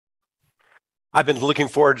I've been looking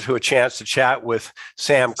forward to a chance to chat with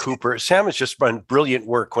Sam Cooper. Sam has just done brilliant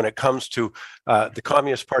work when it comes to the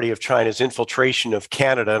Communist Party of China's infiltration of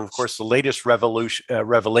Canada, and of course the latest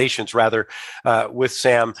revelations, with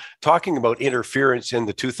Sam talking about interference in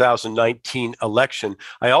the 2019 election.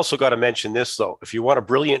 I also got to mention this, though. If you want a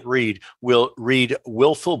brilliant read, we'll read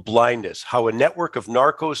Willful Blindness: How a Network of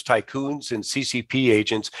Narcos, Tycoons, and CCP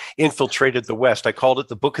Agents Infiltrated the West. I called it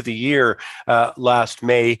the Book of the Year last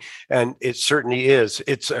May, and it certainly is.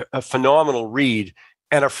 It's a phenomenal read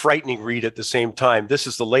and a frightening read at the same time. This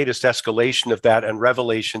is the latest escalation of that and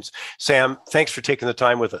revelations. Sam, thanks for taking the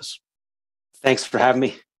time with us. Thanks for having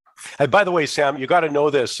me. And by the way, Sam, you got to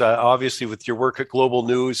know this, obviously, with your work at Global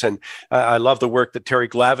News. And I love the work that Terry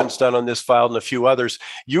Glavin's done on this file and a few others.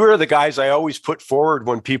 You are the guys I always put forward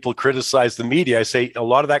when people criticize the media. I say a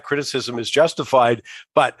lot of that criticism is justified.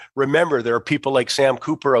 But remember, there are people like Sam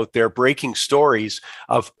Cooper out there breaking stories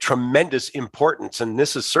of tremendous importance. And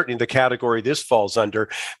this is certainly the category this falls under.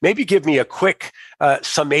 Maybe give me a quick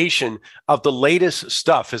summation of the latest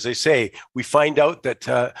stuff. As I say, we find out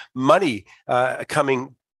that money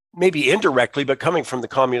coming maybe indirectly, but coming from the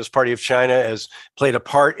Communist Party of China, has played a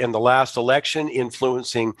part in the last election,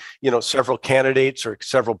 influencing, several candidates or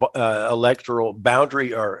several electoral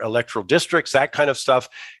boundary or electoral districts, that kind of stuff.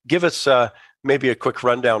 Give us maybe a quick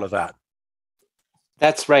rundown of that.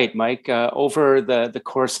 That's right, Mike. Over the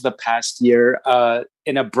course of the past year,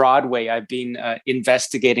 in a broad way, I've been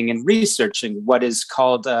investigating and researching what is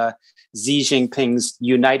called Xi Jinping's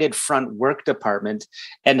United Front Work Department,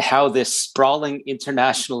 and how this sprawling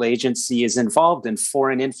international agency is involved in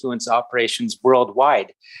foreign influence operations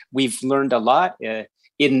worldwide. We've learned a lot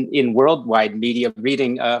in worldwide media,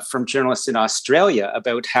 reading from journalists in Australia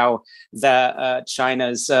about how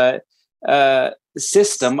China's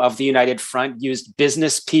system of the United Front used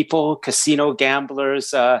business people, casino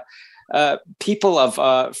gamblers, people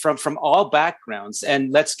of from all backgrounds,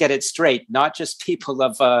 and let's get it straight, not just people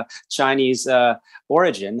of Chinese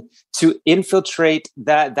origin, to infiltrate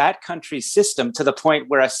that country's system to the point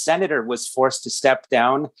where a senator was forced to step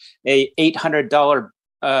down. A $800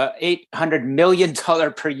 million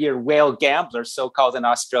per year whale gambler, so-called in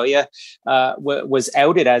Australia, was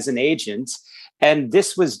outed as an agent. And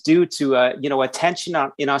this was due to attention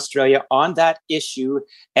in Australia on that issue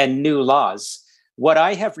and new laws. What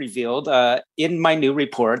I have revealed in my new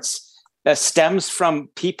reports stems from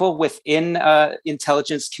people within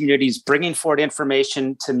intelligence communities bringing forward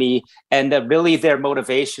information to me. And really their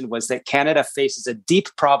motivation was that Canada faces a deep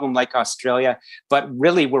problem like Australia, but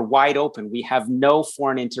really we're wide open. We have no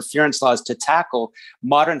foreign interference laws to tackle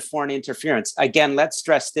modern foreign interference. Again, let's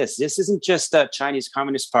stress this. This isn't just the Chinese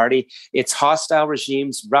Communist Party. It's hostile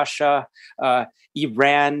regimes, Russia,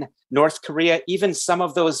 Iran, North Korea, even some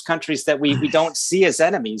of those countries that we don't see as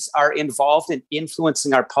enemies are involved in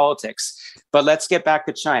influencing our politics. But let's get back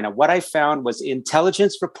to China. What I found was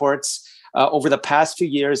intelligence reports over the past few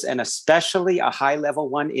years, and especially a high-level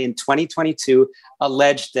one in 2022,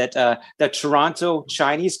 alleged that the Toronto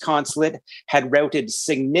Chinese consulate had routed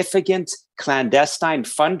significant clandestine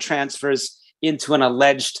fund transfers into an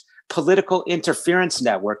alleged political interference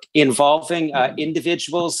network involving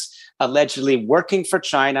individuals allegedly working for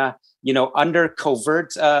China, under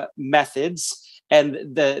covert methods.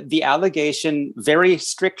 And the allegation very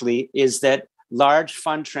strictly is that large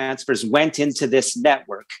fund transfers went into this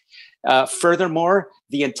network. Furthermore,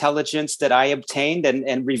 the intelligence that I obtained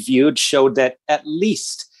and reviewed showed that at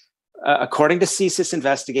least, according to CSIS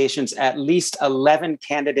investigations, at least 11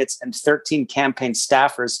 candidates and 13 campaign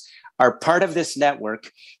staffers are part of this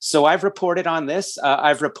network. So I've reported on this.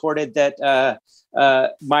 I've reported that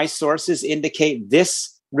my sources indicate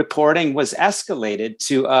this reporting was escalated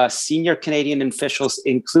to senior Canadian officials,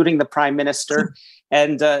 including the Prime Minister.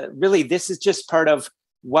 And really, this is just part of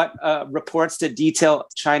what reports that detail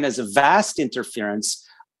China's vast interference,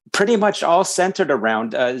 pretty much all centered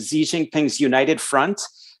around Xi Jinping's United Front,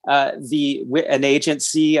 an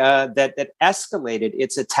agency that escalated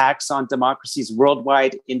its attacks on democracies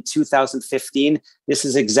worldwide in 2015. This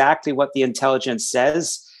is exactly what the intelligence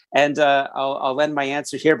says. And I'll end my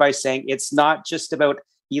answer here by saying it's not just about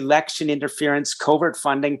election interference, covert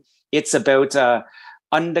funding. It's about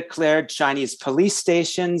undeclared Chinese police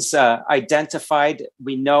stations identified,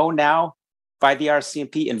 we know now, by the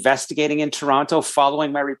RCMP investigating in Toronto.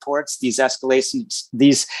 Following my reports, these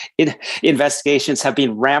investigations have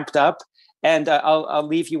been ramped up. And I'll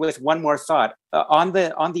leave you with one more thought. On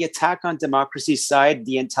the attack on democracy side,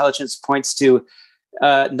 the intelligence points to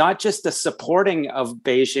not just the supporting of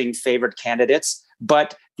Beijing favored candidates,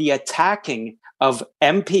 but the attacking of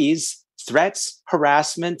MPs, threats,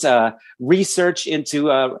 harassment, research into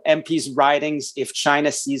MPs' writings if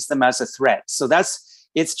China sees them as a threat. So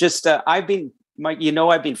it's just, Mike,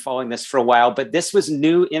 I've been following this for a while, but this was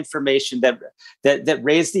new information that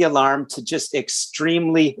raised the alarm to just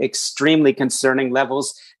extremely, extremely concerning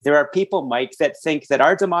levels. There are people, Mike, that think that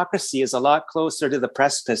our democracy is a lot closer to the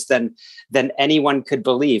precipice than anyone could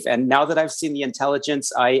believe. And now that I've seen the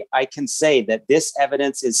intelligence, I can say that this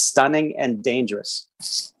evidence is stunning and dangerous.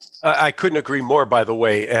 I couldn't agree more, by the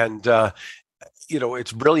way. And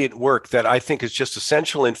it's brilliant work that I think is just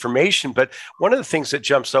essential information. But one of the things that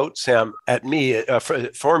jumps out, Sam, at me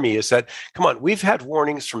for me is that, come on, we've had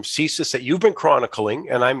warnings from CSIS that you've been chronicling,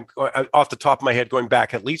 and I'm off the top of my head going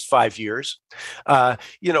back at least 5 years.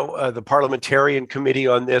 The parliamentarian committee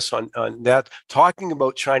on this, on that, talking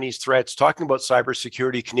about Chinese threats, talking about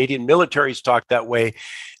cybersecurity. Canadian military's talked that way.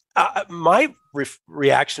 My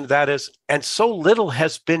reaction to that is, and so little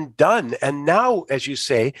has been done. And now, as you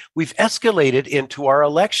say, we've escalated into our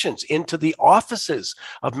elections, into the offices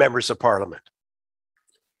of members of parliament.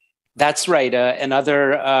 That's right.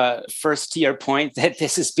 Another first to your point that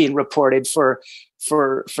this has been reported for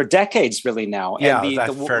decades, really now. Yeah,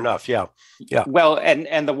 that's fair enough. Yeah. Well,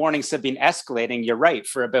 and the warnings have been escalating. You're right,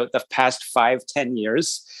 for about the past 5-10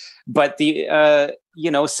 years. But the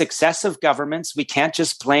successive governments, we can't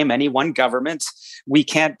just blame any one government. We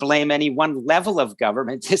can't blame any one level of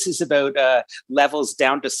government. This is about levels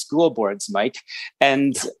down to school boards, Mike.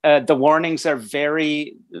 And the warnings are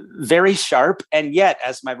very, very sharp. And yet,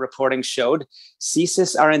 as my reporting showed,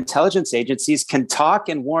 CSIS, our intelligence agencies, can talk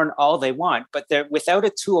and warn all they want, but they're without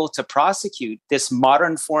a tool to prosecute this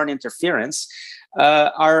modern foreign interference.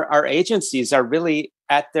 Our agencies are really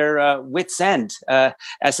at their wits' end.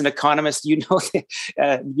 As an economist,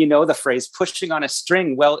 the phrase "pushing on a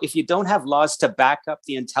string." Well, if you don't have laws to back up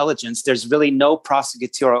the intelligence, there's really no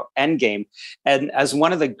prosecutorial endgame. And as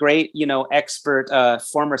one of the great, expert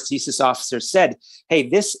former CSIS officers said, "Hey,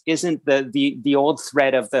 this isn't the old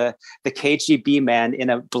threat of the KGB man in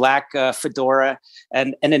a black fedora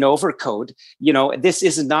and an overcoat. This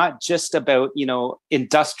is not just about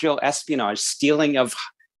industrial espionage, stealing of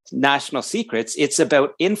national secrets. It's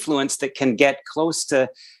about influence that can get close to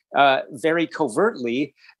very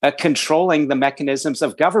covertly controlling the mechanisms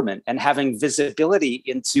of government and having visibility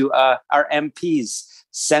into our MPs,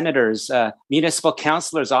 senators, municipal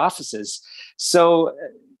councillors' offices." So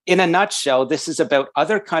in a nutshell, this is about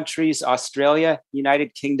other countries. Australia,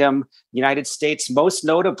 United Kingdom, United States, most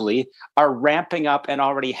notably, are ramping up and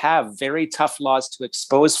already have very tough laws to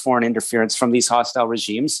expose foreign interference from these hostile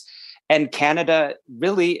regimes. And Canada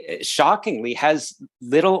really, shockingly, has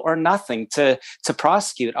little or nothing to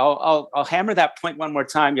prosecute. I'll hammer that point one more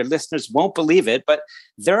time. Your listeners won't believe it, but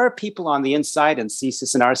there are people on the inside in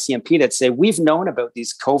CSIS and RCMP that say we've known about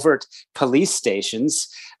these covert police stations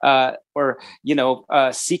or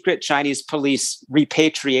secret Chinese police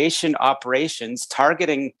repatriation operations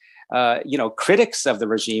targeting critics of the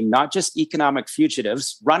regime, not just economic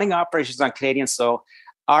fugitives, running operations on Canadian soil.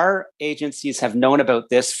 Our agencies have known about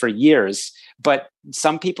this for years, but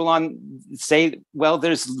some people say, well,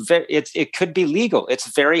 it could be legal.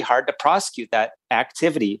 It's very hard to prosecute that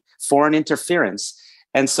activity, foreign interference.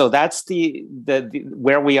 And so that's the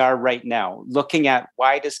where we are right now, looking at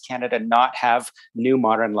why does Canada not have new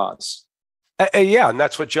modern laws? Yeah, and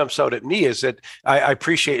that's what jumps out at me is that I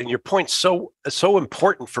appreciate, and your point's so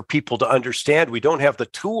important for people to understand. We don't have the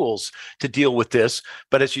tools to deal with this,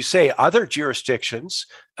 but as you say, other jurisdictions,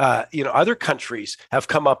 other countries have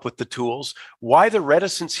come up with the tools. Why the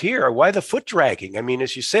reticence here? Why the foot dragging? I mean,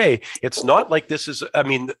 as you say, it's not like this is. I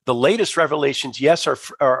mean, the latest revelations, yes,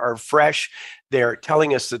 are fresh. They're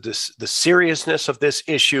telling us that the seriousness of this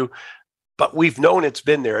issue. But we've known it's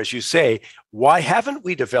been there, as you say. Why haven't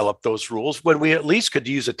we developed those rules when we at least could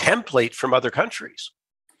use a template from other countries?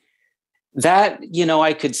 That,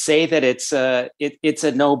 I could say that it's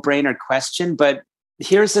a no-brainer question, but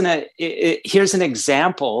here's an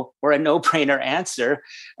example or a no-brainer answer.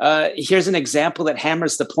 Here's an example that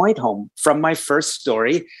hammers the point home from my first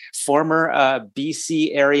story. Former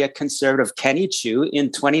BC area conservative Kenny Chiu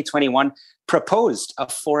in 2021 proposed a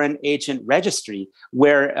foreign agent registry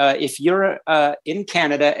where if you're in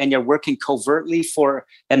Canada and you're working covertly for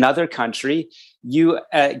another country, you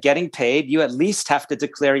getting paid, you at least have to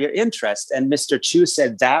declare your interest. And Mr. Chiu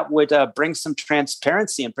said that would bring some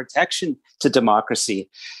transparency and protection to democracy.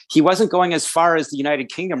 He wasn't going as far as the United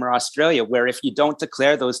Kingdom or Australia, where if you don't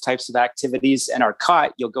declare those types of activities and are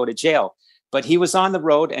caught, you'll go to jail. But he was on the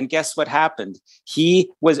road, and guess what happened?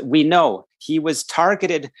 He was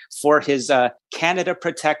targeted for his Canada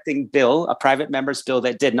Protecting Bill, a private member's bill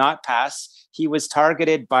that did not pass. he was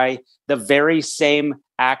targeted by the very same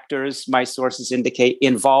actors, my sources indicate,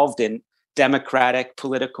 involved in democratic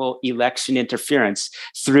political election interference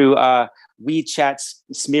through WeChat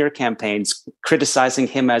smear campaigns, criticizing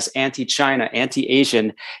him as anti-China,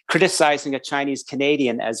 anti-Asian, criticizing a Chinese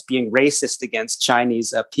Canadian as being racist against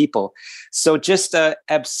Chinese people. So just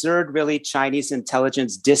absurd, really, Chinese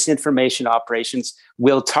intelligence disinformation operations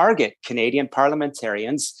will target Canadian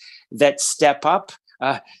parliamentarians that step up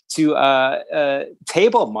to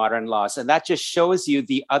table modern laws. And that just shows you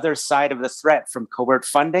the other side of the threat from covert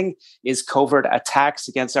funding is covert attacks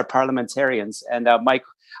against our parliamentarians. And Mike,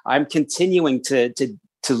 I'm continuing to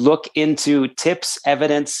look into tips,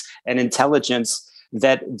 evidence, and intelligence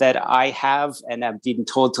that I have and have been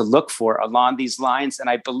told to look for along these lines. And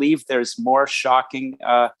I believe there's more shocking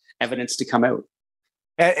evidence to come out.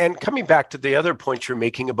 And coming back to the other point you're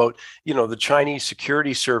making about, the Chinese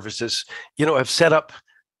security services, have set up,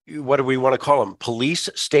 what do we want to call them, police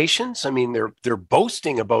stations? I mean, they're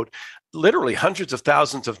boasting about literally hundreds of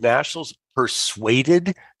thousands of nationals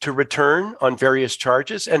persuaded to return on various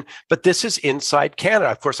charges. But this is inside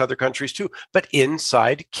Canada, of course, other countries too, but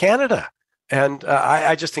inside Canada. And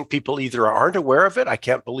I just think people either aren't aware of it. I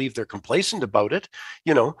can't believe they're complacent about it.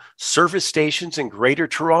 Service stations in Greater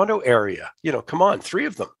Toronto area. Come on, 3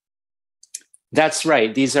 of them. That's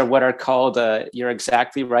right. These are what are called, you're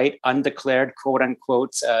exactly right, undeclared, quote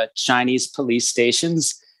unquote, Chinese police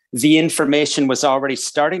stations. The information was already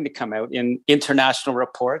starting to come out in international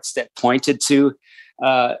reports that pointed to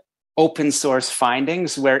open source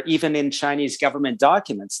findings, where even in Chinese government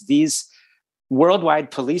documents, these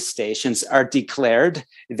worldwide police stations are declared.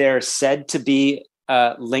 They're said to be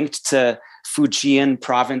linked to Fujian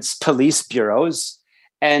province police bureaus,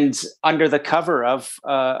 and under the cover of,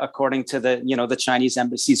 according to the Chinese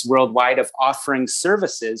embassies worldwide, of offering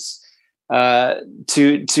services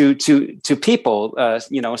to people,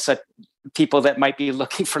 such people that might be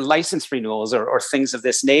looking for license renewals or things of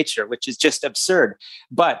this nature, which is just absurd.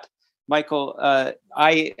 But Michael,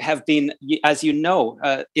 I have been, as you know,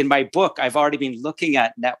 in my book, I've already been looking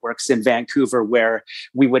at networks in Vancouver where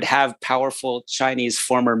we would have powerful Chinese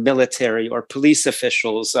former military or police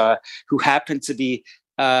officials who happen to be,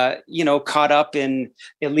 caught up in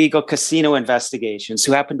illegal casino investigations,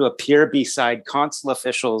 who happen to appear beside consul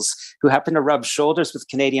officials, who happen to rub shoulders with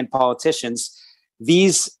Canadian politicians.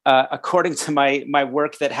 These, according to my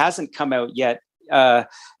work that hasn't come out yet,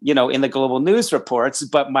 in the global news reports,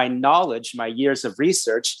 but my knowledge, my years of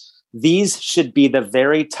research, these should be the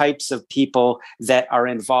very types of people that are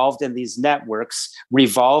involved in these networks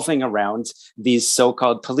revolving around these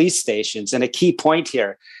so-called police stations. And a key point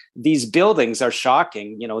here, these buildings are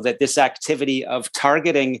shocking, that this activity of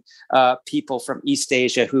targeting people from East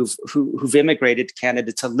Asia who've immigrated to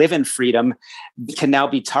Canada to live in freedom can now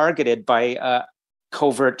be targeted by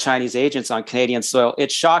covert Chinese agents on Canadian soil.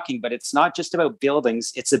 It's shocking, but it's not just about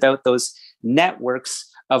buildings. It's about those networks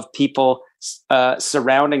of people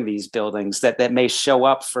surrounding these buildings that may show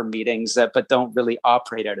up for meetings but don't really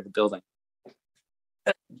operate out of the building.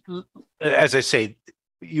 As I say,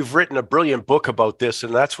 you've written a brilliant book about this,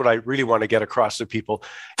 and that's what I really want to get across to people.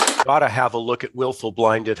 You've got to have a look at Willful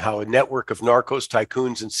Blinded, how a network of narcos,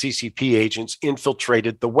 tycoons, and CCP agents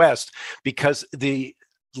infiltrated the West, because the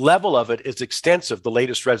level of it is extensive. The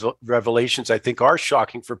latest revelations, I think, are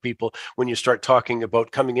shocking for people when you start talking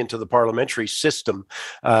about coming into the parliamentary system,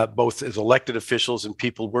 both as elected officials and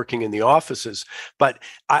people working in the offices. But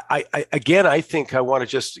I think I want to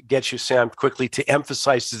just get you, Sam, quickly to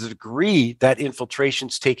emphasize the degree that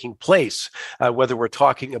infiltration's taking place, whether we're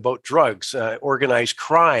talking about drugs, organized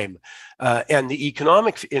crime, and the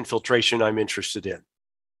economic infiltration I'm interested in.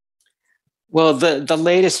 Well, the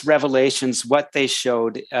latest revelations, what they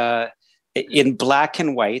showed in black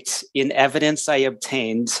and white, in evidence I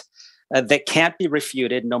obtained that can't be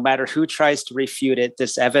refuted, no matter who tries to refute it,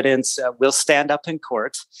 this evidence will stand up in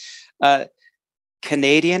court.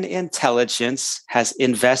 Canadian intelligence has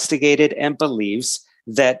investigated and believes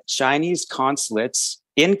that Chinese consulates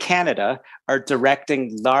in Canada are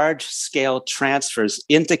directing large-scale transfers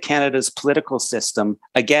into Canada's political system.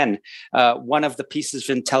 Again, one of the pieces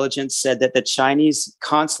of intelligence said that the Chinese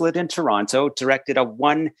consulate in Toronto directed a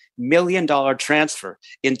 $1 million transfer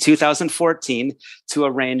in 2014 to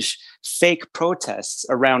arrange fake protests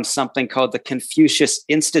around something called the Confucius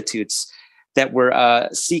Institutes that were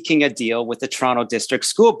seeking a deal with the Toronto District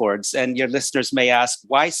School Boards. And your listeners may ask,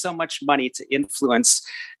 why so much money to influence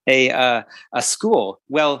a school?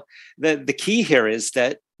 Well, the key here is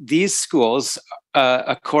that these schools,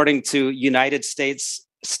 according to United States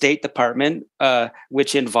State Department,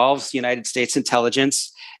 which involves United States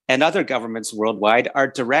intelligence, and other governments worldwide are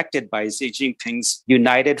directed by Xi Jinping's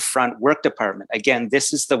United Front Work Department. Again,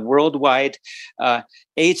 this is the worldwide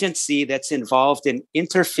agency that's involved in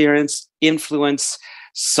interference, influence,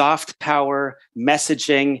 soft power,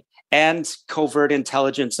 messaging, and covert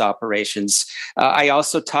intelligence operations. I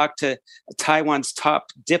also talked to Taiwan's top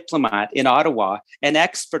diplomat in Ottawa, an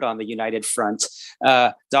expert on the United Front.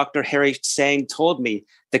 Dr. Harry Tsang told me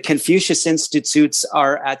the Confucius Institutes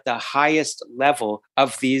are at the highest level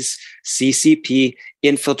of these CCP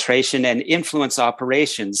infiltration and influence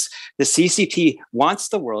operations. The CCP wants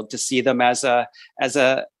the world to see them as a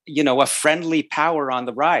friendly power on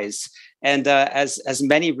the rise. And as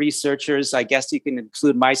many researchers, I guess you can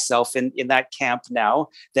include myself in that camp now,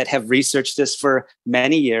 that have researched this for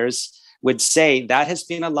many years, would say that has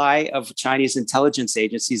been a lie of Chinese intelligence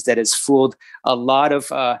agencies that has fooled a lot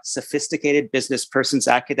of sophisticated business persons,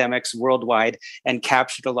 academics worldwide, and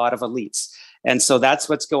captured a lot of elites. And so that's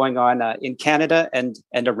what's going on in Canada and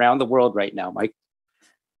around the world right now, Mike.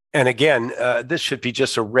 And again, this should be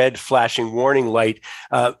just a red flashing warning light.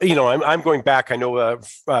 I'm going back. I know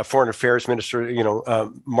Foreign Affairs Minister,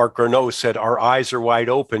 Marc Garneau said our eyes are wide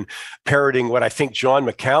open, parroting what I think John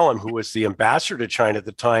McCallum, who was the ambassador to China at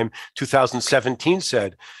the time, 2017,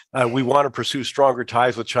 said. We want to pursue stronger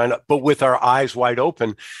ties with China, but with our eyes wide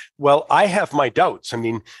open. Well, I have my doubts. I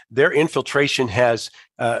mean, their infiltration has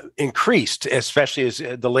increased, especially as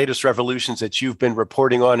the latest revolutions that you've been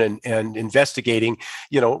reporting on and investigating,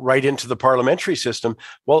 right into the parliamentary system.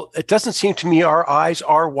 Well, it doesn't seem to me our eyes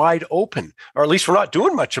are wide open, or at least we're not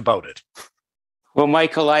doing much about it. Well,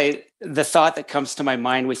 Michael, the thought that comes to my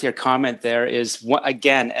mind with your comment there is,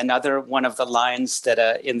 again, another one of the lines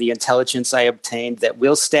that in the intelligence I obtained that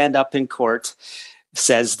will stand up in court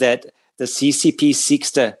says that the CCP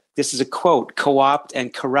seeks to, this is a quote, co-opt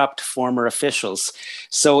and corrupt former officials.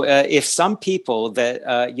 So if some people that,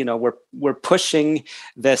 were pushing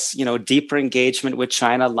this, deeper engagement with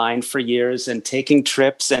China line for years and taking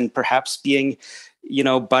trips and perhaps being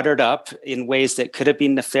buttered up in ways that could have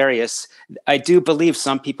been nefarious, I do believe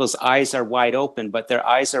some people's eyes are wide open, but their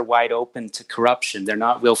eyes are wide open to corruption. They're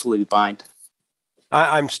not willfully blind.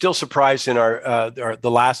 I'm still surprised in the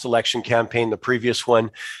last election campaign, the previous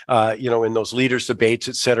one, in those leaders debates,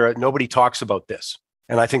 et cetera, nobody talks about this.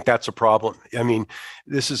 And I think that's a problem. I mean,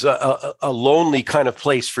 this is a lonely kind of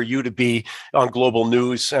place for you to be on Global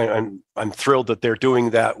News. And I'm thrilled that they're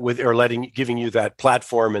doing that giving you that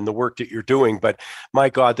platform and the work that you're doing. But my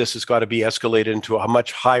God, this has got to be escalated into a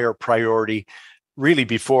much higher priority. Really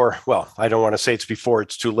before, well, I don't want to say it's before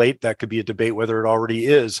it's too late. That could be a debate whether it already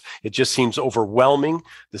is. It just seems overwhelming.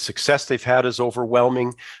 The success they've had is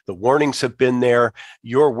overwhelming. The warnings have been there.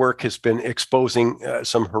 Your work has been exposing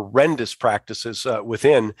some horrendous practices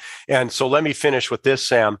within. And so let me finish with this,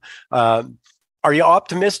 Sam. Are you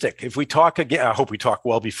optimistic? If we talk again, I hope we talk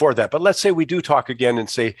well before that, but let's say we do talk again in,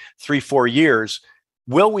 say, 3-4 years,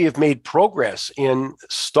 will we have made progress in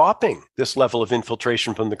stopping this level of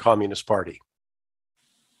infiltration from the Communist Party?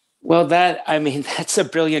 Well, that's a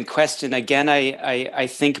brilliant question. Again, I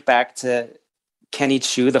think back to Kenny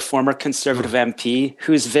Chiu, the former Conservative MP,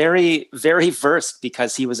 who's very, very versed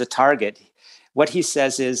because he was a target. What he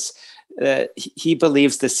says is he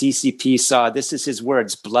believes the CCP saw, this is his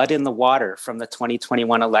words, blood in the water from the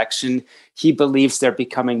 2021 election. He believes they're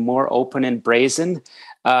becoming more open and brazen.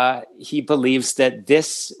 He believes that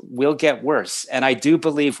this will get worse. And I do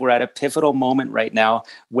believe we're at a pivotal moment right now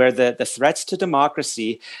where the threats to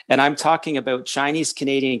democracy, and I'm talking about Chinese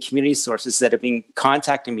Canadian community sources that have been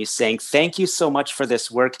contacting me saying, thank you so much for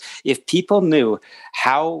this work. If people knew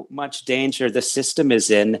how much danger the system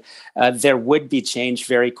is in, there would be change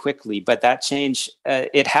very quickly. But that change,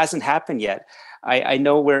 it hasn't happened yet. I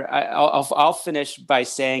know I'll finish by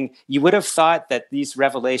saying you would have thought that these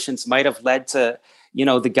revelations might have led to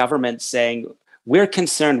the government saying, we're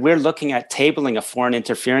concerned, we're looking at tabling a foreign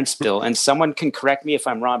interference bill. And someone can correct me if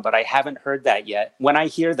I'm wrong, but I haven't heard that yet. When I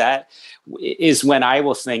hear that is when I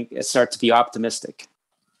will start to be optimistic.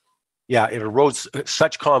 Yeah, it erodes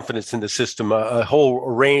such confidence in the system. A whole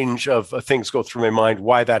range of things go through my mind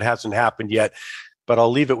why that hasn't happened yet. But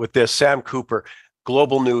I'll leave it with this. Sam Cooper,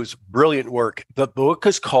 Global News, brilliant work. The book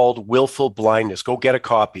is called Willful Blindness. Go get a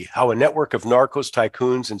copy. How a network of narcos,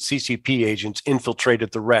 tycoons, and CCP agents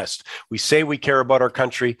infiltrated the rest. We say we care about our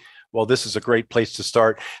country. Well, this is a great place to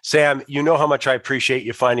start. Sam, you know how much I appreciate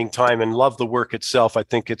you finding time and love the work itself. I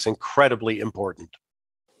think it's incredibly important.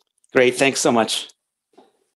 Great. Thanks so much.